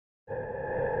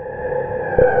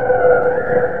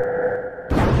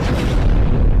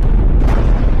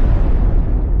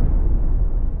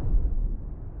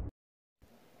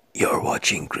You're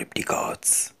watching Cryptic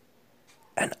Arts,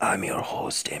 and I'm your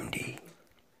host, Emdie.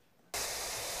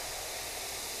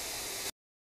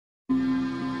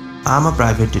 I'm a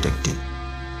private detective.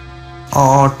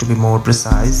 Or to be more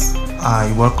precise,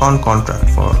 I work on contract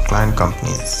for client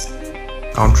companies,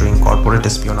 countering corporate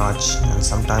espionage and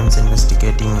sometimes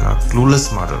investigating a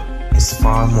clueless murder is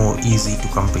far more easy to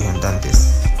comprehend than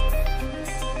this.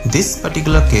 This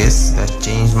particular case has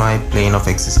changed my plane of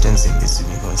existence in this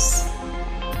universe.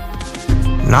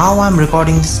 Now I'm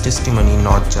recording this testimony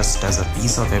not just as a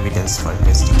piece of evidence for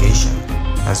investigation,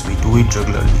 as we do it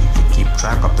regularly to keep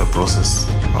track of the process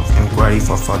of inquiry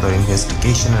for further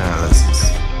investigation and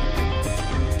analysis.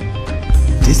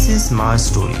 This is my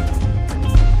story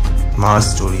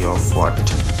of what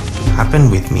happened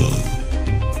with me,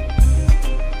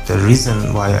 the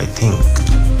reason why I think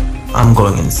I'm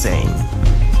going insane.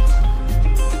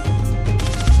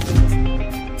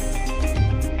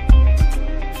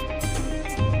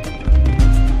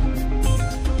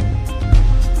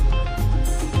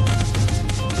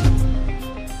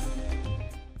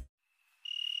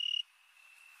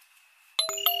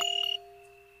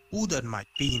 Who that might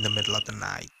be in the middle of the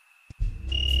night?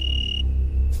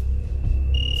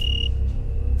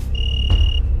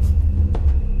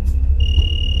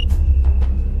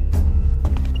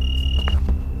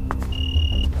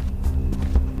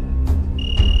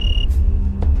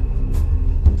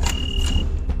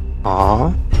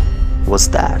 Was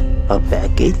that a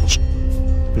package?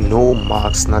 No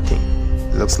marks, nothing.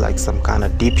 Looks like some kind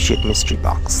of deep shit mystery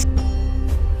box.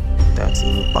 That's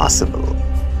impossible.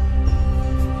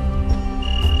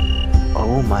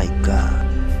 Oh my god.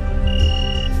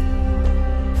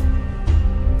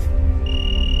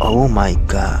 Oh my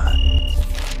god.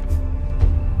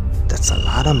 That's a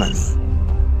lot of money.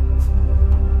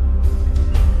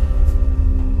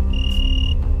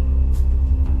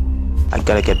 I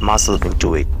gotta get myself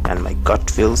into it, and my gut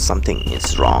feels something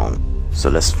is wrong. So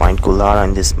let's find Kuldhara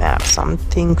in this map.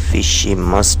 Something fishy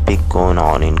must be going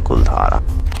on in Kuldhara.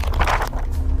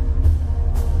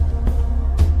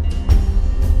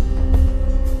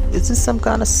 Is this some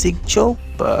kind of sick joke?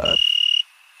 But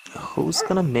who's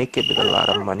gonna make it with a lot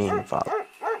of money involved?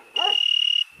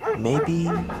 Maybe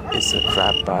it's a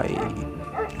trap by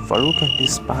Farouk and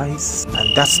his spies,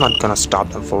 and that's not gonna stop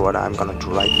them for what I'm gonna do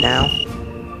right now.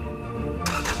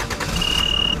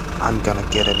 I'm gonna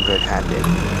get him red-handed.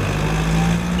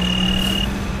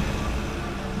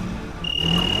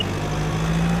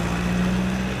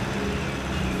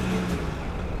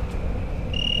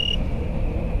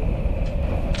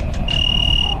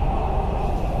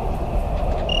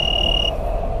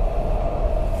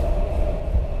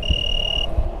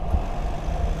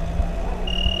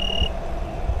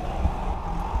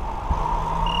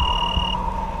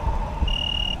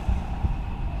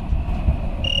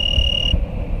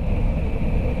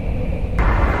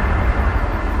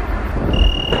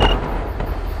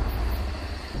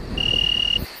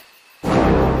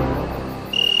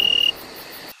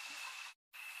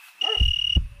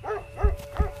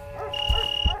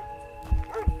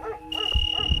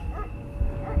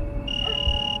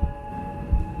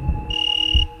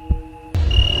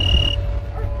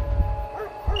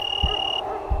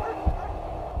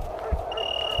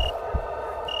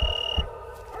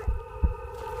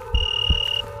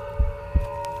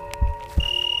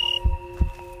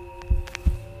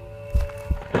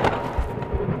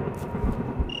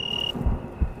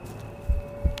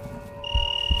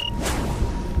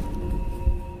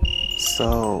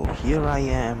 So here I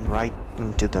am right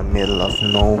into the middle of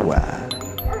nowhere.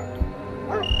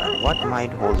 And what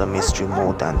might hold a mystery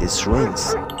more than these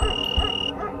ruins?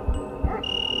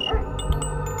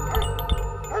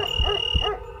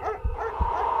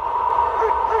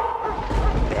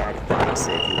 Bad vibes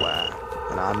everywhere,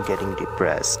 and I'm getting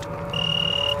depressed.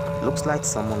 Looks like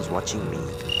someone's watching me,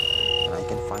 and I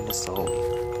can find a soul.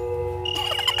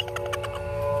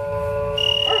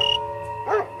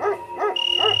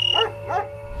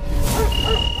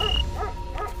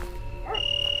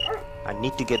 I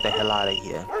need to get the hell out of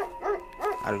here.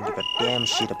 I don't give a damn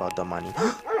shit about the money.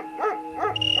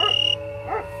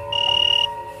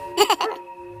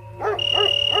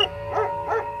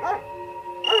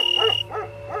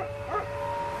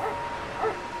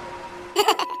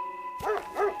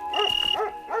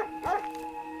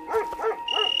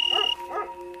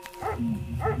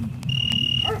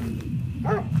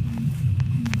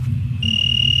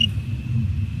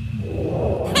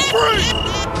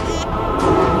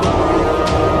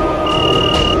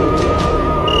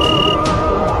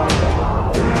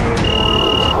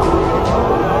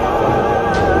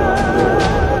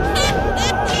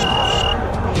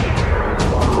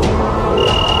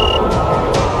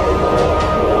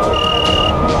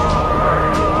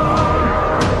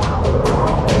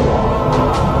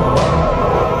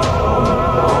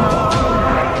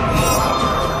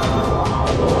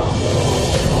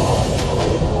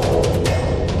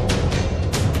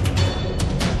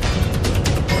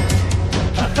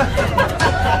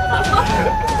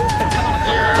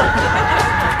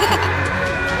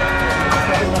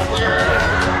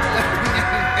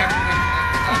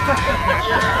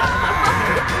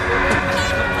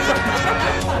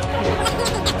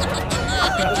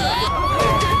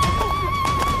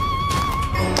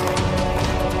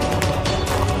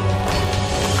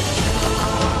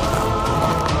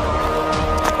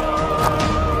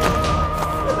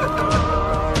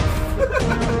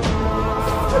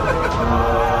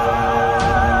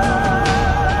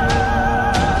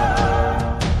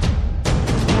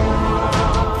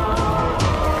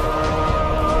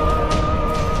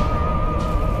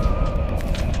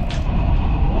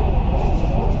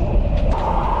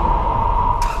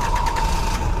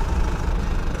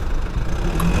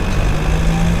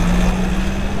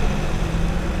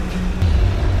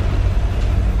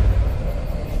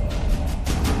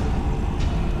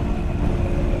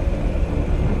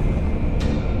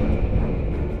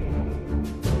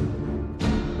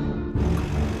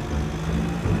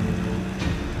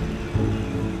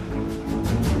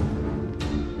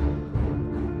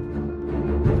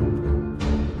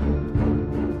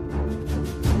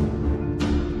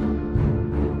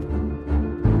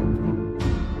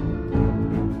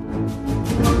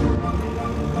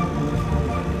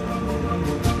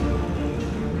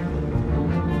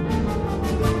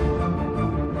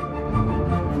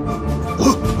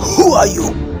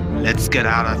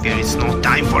 Kuldhara, there is no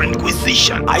time for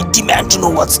inquisition. I demand to know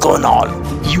what's going on.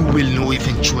 You will know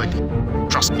eventually.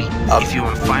 Trust me. If you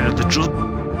want to find out the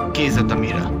truth, gaze at the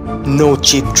mirror. No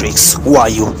cheap tricks. Who are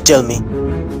you? Tell me.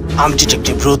 I'm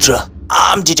Detective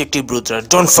Rudra.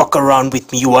 Don't fuck around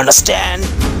with me, you understand?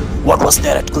 What was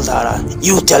there at Kuldhara?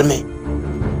 You tell me.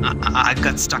 I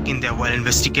got stuck in there while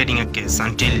investigating a case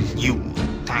until you.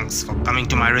 Thanks for coming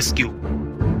to my rescue.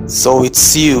 So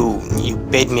it's you. You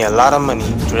paid me a lot of money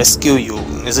to rescue you,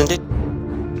 isn't it?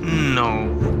 No,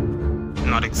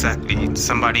 not exactly.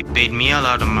 Somebody paid me a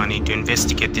lot of money to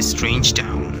investigate this strange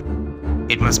town.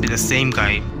 It must be the same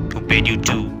guy who paid you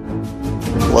too.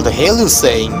 What the hell you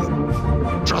saying?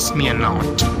 Trust me or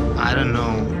not, I don't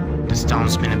know. This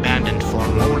town's been abandoned for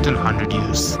more than 100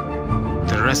 years.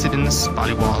 The residents,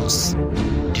 polyballs,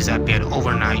 disappeared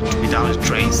overnight without a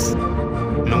trace.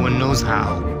 No one knows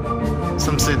how.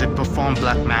 Some say they performed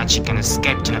black magic and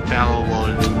escaped in a parallel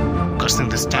world, cursing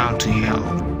this town to hell.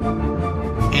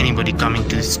 Anybody coming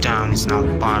to this town is now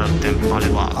part of them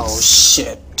polyballs. Oh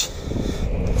shit.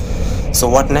 So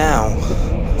what now?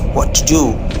 What to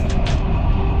do?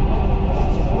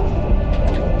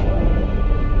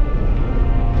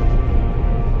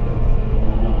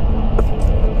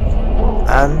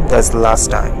 And that's the last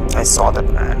time I saw that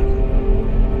man.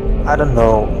 I don't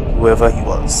know whoever he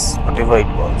was, whatever it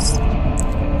was.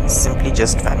 He simply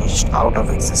just vanished out of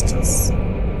existence.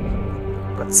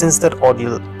 But since that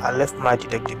ordeal, I left my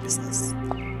detective business.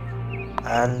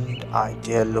 And I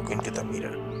dare look into the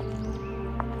mirror.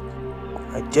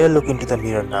 I dare look into the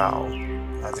mirror now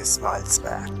as he smiles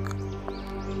back.